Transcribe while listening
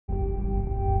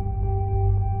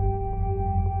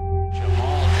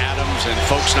And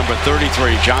folks, number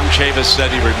 33, John Chavis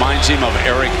said he reminds him of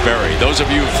Eric Berry. Those of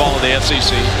you who follow the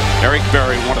SEC, Eric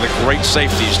Berry, one of the great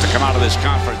safeties to come out of this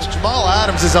conference. Jamal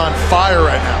Adams is on fire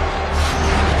right now.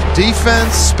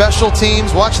 Defense, special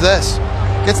teams, watch this.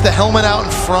 Gets the helmet out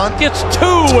in front. Gets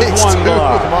two with one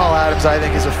block. Jamal Adams, I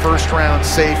think, is a first-round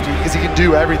safety because he can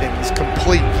do everything. He's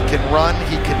complete. He can run,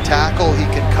 he can tackle, he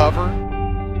can cover.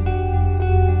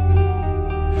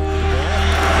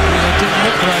 It didn't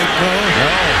look right, though.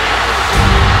 No.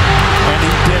 And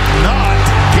he did not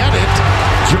get it.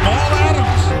 Jamal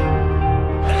Adams.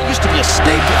 That used to be a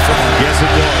staple for him. Yes, it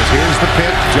was. Here's the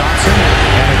pitch. Johnson,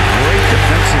 and a great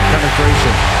defensive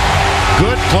penetration.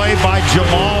 Good play by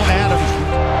Jamal Adams.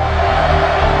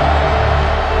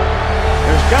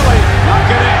 There's Kelly. Not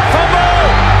getting it. Fumble!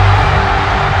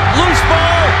 Loose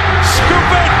ball. Scoop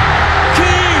it.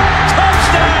 Key.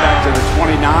 Touchdown. Back to the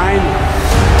 29.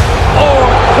 Oh,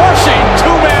 crushing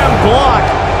two-man block.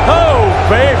 Oh,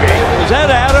 baby. Is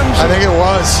that Adams? I think it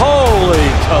was. Holy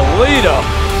Toledo.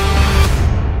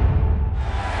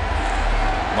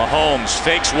 Mahomes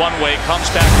fakes one way, comes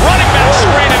back, running back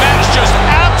screen, and that is just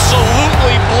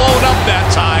absolutely blown up that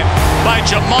time by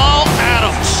Jamal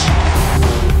Adams.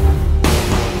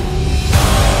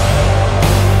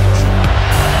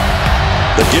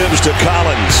 The gives to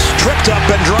Collins, tripped up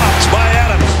and dropped by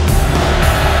Adams.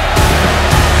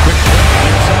 Quick play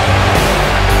inside.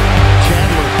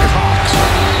 Chandler Cox.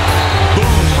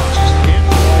 Boom.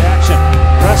 In action.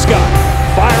 Prescott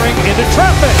firing into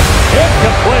traffic.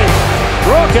 Incomplete.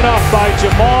 Broken off by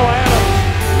Jamal Adams.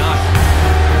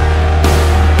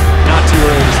 Not too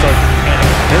early to start.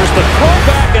 There's the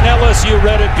throwback, and LSU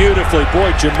read it beautifully.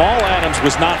 Boy, Jamal Adams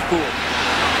was not fooled.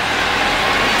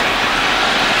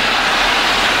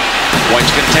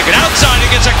 White's going to take it outside. He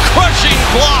gets a crushing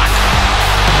block.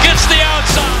 Gets the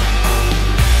outside.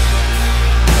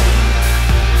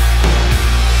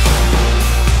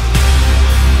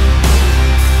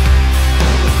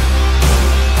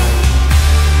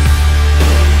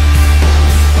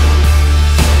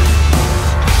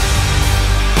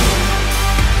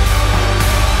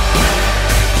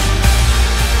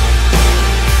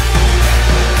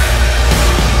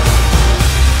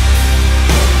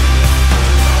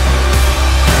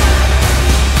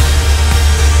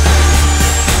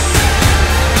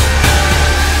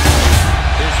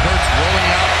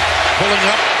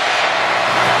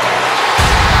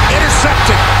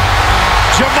 Intercepted.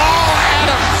 Jamal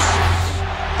Adams.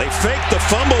 They faked the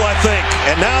fumble, I think,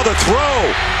 and now the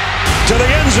throw to the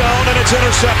end zone, and it's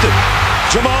intercepted.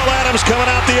 Jamal Adams coming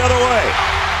out the other way.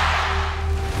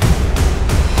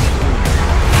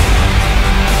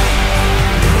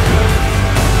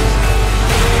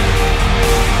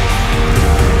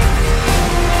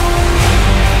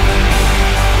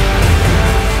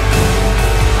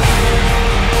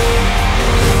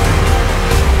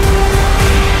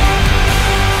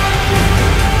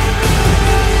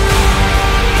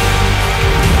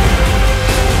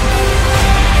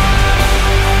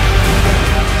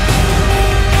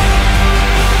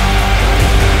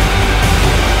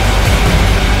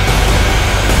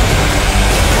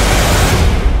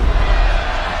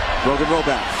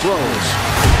 Rollback, throws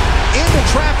into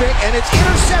traffic, and it's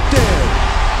intercepted.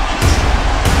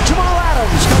 Jamal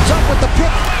Adams comes up with the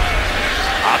pick.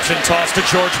 Option toss to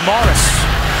George Morris.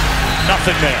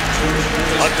 Nothing there.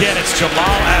 Again, it's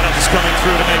Jamal Adams coming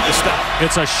through to make the stop.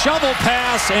 It's a shovel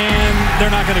pass, and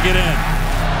they're not going to get in.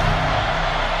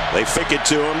 They fake it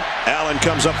to him. Allen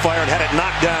comes up firing, had it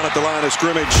knocked down at the line of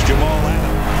scrimmage. Jamal Adams.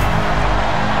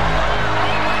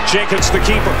 Jenkins, the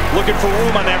keeper, looking for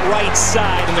room on that right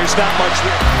side, and there's not much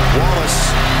there. Wallace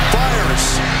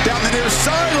fires down the near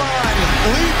sideline.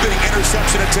 Leaping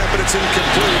interception attempt, but it's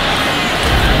incomplete.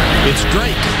 It's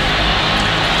Drake.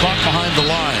 Caught behind the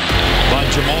line by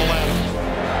Jamal Adams.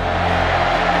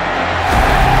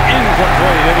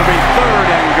 Incomplete. It'll be third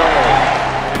and goal.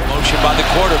 Motion by the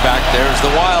quarterback. There's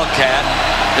the Wildcat.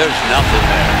 There's nothing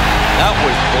there. That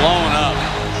was blown up.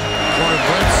 Corner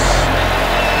blitz.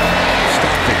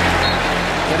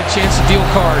 Get a chance to deal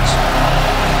cards.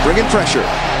 Bringing pressure.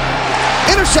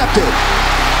 Intercepted.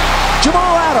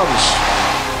 Jamal Adams.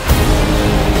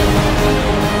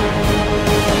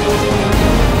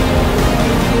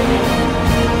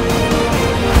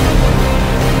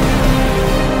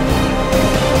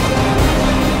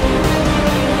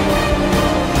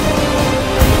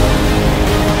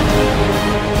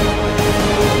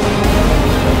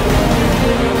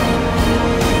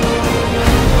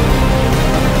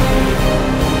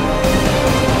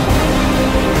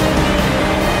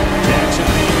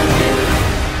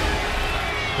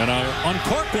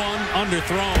 Uncork one,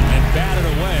 underthrown, and batted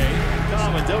away.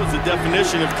 Collins, that was the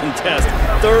definition of contest.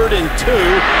 3rd and 2.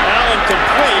 Allen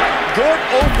complete. Good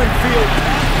open field.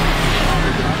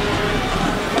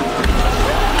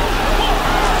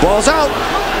 Ball's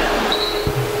out.